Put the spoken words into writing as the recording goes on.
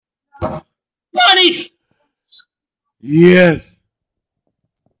Buddy! Yes.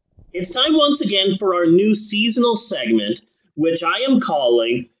 It's time once again for our new seasonal segment, which I am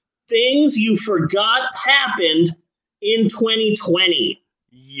calling Things You Forgot Happened in 2020.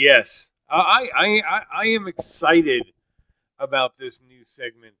 Yes. I am excited about this new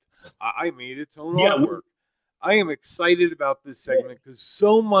segment. I made its own artwork. I am excited about this segment because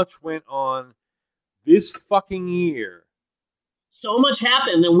so much went on this fucking year. So much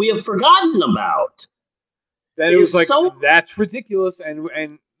happened that we have forgotten about. That it was like, that's ridiculous, and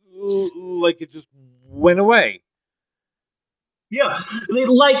like it just went away. Yeah,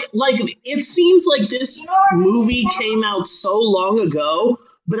 like it seems like this movie came out so long ago,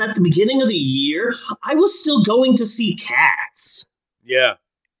 but at the beginning of the year, I was still going to see Cats. Yeah.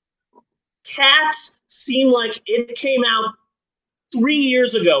 Cats seemed like it came out 3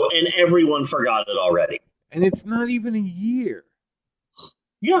 years ago, and everyone forgot it already. And it's not even a year.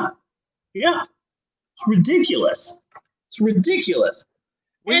 Yeah. It's ridiculous.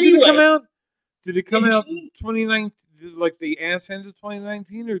 When did it come out? Did it come out 2019, like the ass end of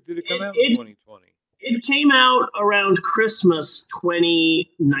 2019, or did it come out in 2020? It came out around Christmas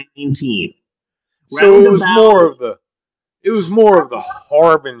 2019. So it was more of the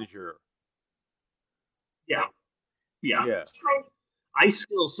harbinger. Yeah. I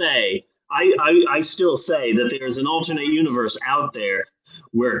still say that there's an alternate universe out there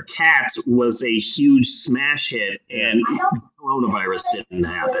where Cats was a huge smash hit and coronavirus didn't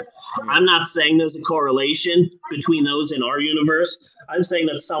happen. I'm not saying there's a correlation between those in our universe. I'm saying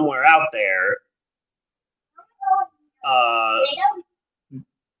that somewhere out there,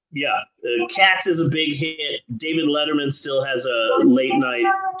 Cats is a big hit. David Letterman still has a late night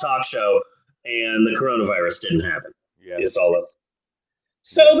talk show, and the coronavirus didn't happen. Yes. It's all up.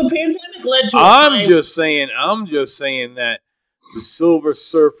 So the pandemic led to. I'm just saying that the Silver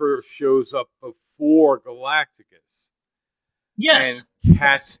Surfer shows up before Galacticus. Yes. And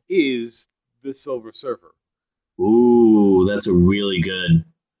Cats is the Silver Surfer. Ooh, that's a really good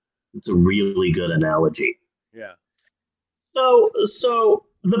analogy. Yeah. So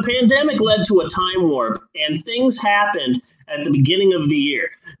the pandemic led to a time warp, and things happened at the beginning of the year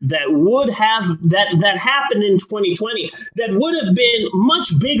that happened in 2020 that would have been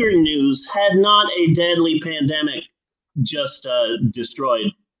much bigger news had not a deadly pandemic just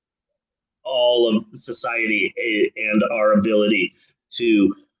destroyed all of society and our ability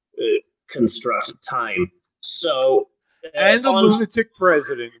to construct time. So and a lunatic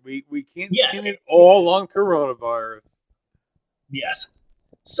president. We can't pin it all on coronavirus. Yes.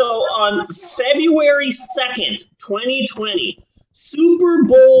 So on February 2nd, 2020, Super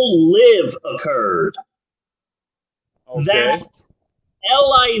Bowl Live occurred. Okay. That's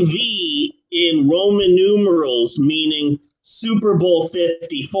LIV in Roman numerals, meaning Super Bowl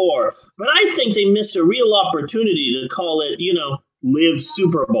 54. But I think they missed a real opportunity to call it, Live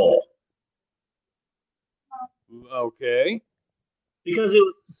Super Bowl. Okay. Because it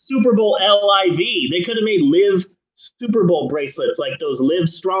was Super Bowl LIV. They could have made Live Super Bowl bracelets, like those Live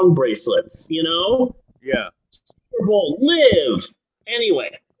Strong bracelets, Yeah. Super Bowl Live.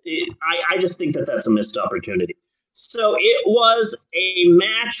 Anyway, I just think that that's a missed opportunity. So it was a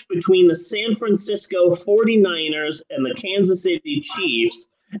match between the San Francisco 49ers and the Kansas City Chiefs.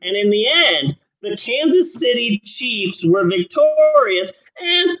 And in the end, the Kansas City Chiefs were victorious.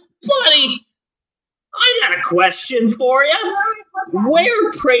 And, buddy, I got a question for you.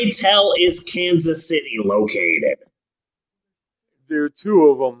 Where, pray tell, is Kansas City located? There are two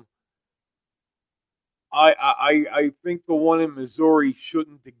of them. I think the one in Missouri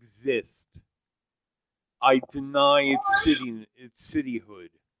shouldn't exist. I deny its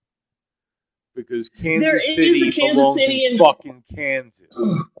cityhood. Because Kansas City belongs in fucking Kansas.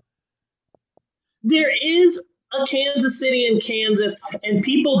 There is a Kansas City in Kansas, and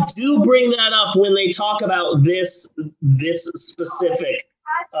people do bring that up when they talk about this specific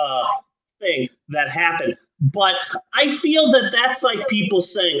thing that happened. But I feel that that's like people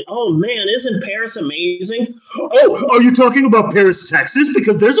saying, oh man, isn't Paris amazing? Oh, are you talking about Paris, Texas?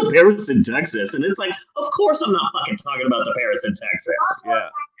 Because there's a Paris in Texas. And it's like, of course I'm not fucking talking about the Paris in Texas. Yeah.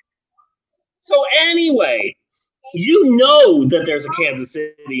 So anyway, you know that there's a Kansas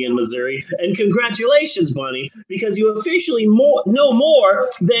City in Missouri, and congratulations, Bunny, because you officially know more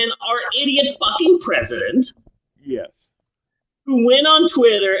than our idiot fucking president. Yes. Who went on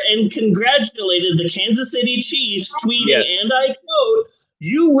Twitter and congratulated the Kansas City Chiefs, tweeting, yes. And I quote,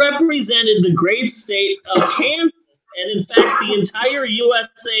 "You represented the great state of Kansas, and in fact the entire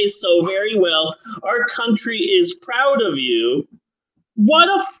USA so very well. Our country is proud of you." What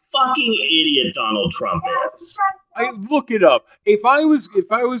a fucking idiot Donald Trump is. I look it up. If I was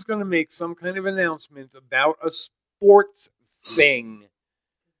going to make some kind of announcement about a sports thing,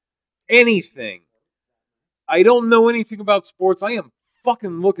 anything, I don't know anything about sports. I am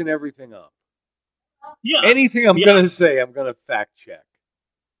fucking looking everything up. Yeah. Anything I'm going to say, I'm going to fact check.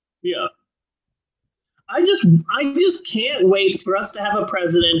 Yeah. I just can't wait for us to have a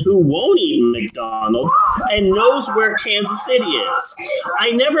president who won't eat McDonald's and knows where Kansas City is.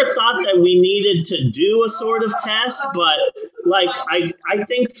 I never thought that we needed to do a sort of test, but like I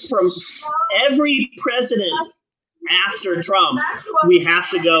think from every president after Trump, we have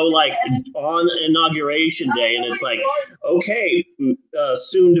to go like on Inauguration Day, and it's like, okay,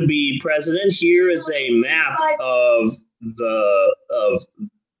 soon to be president, here is a map of the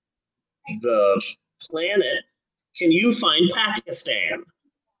planet. Can you find Pakistan?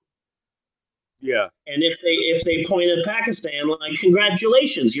 Yeah. And if they point at Pakistan, like,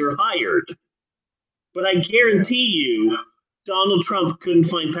 congratulations, you're hired. But I guarantee you, Donald Trump couldn't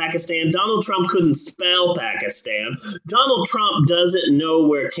find Pakistan. Donald Trump couldn't spell Pakistan. Donald Trump doesn't know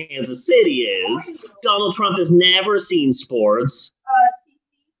where Kansas City is. Donald Trump has never seen sports.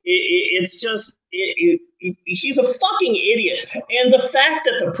 It's just, he's a fucking idiot. And the fact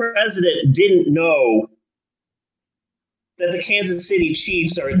that the president didn't know that the Kansas City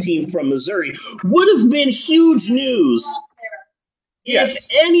Chiefs are a team from Missouri would have been huge news. Yes. If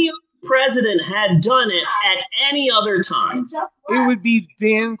any president had done it at any other time. It would be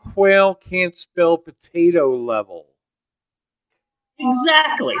Dan Quayle can't spell potato level.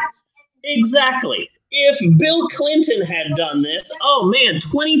 Exactly. If Bill Clinton had done this, oh man,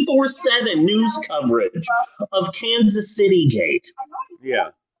 24/7 news coverage of Kansas City Gate. Yeah.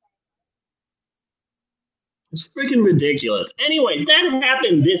 It's freaking ridiculous. Anyway, that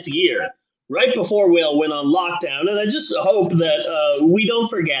happened this year, right before we all went on lockdown, and I just hope that we don't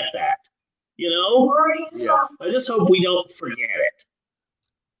forget that. You know? Yes. I just hope we don't forget it.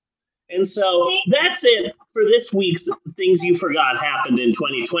 And so that's it for this week's Things You Forgot Happened in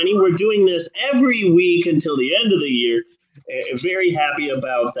 2020. We're doing this every week until the end of the year. Very happy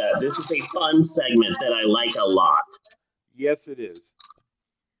about that. This is a fun segment that I like a lot. Yes, it is.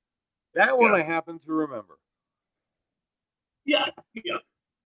 That one I happen to remember. Yeah.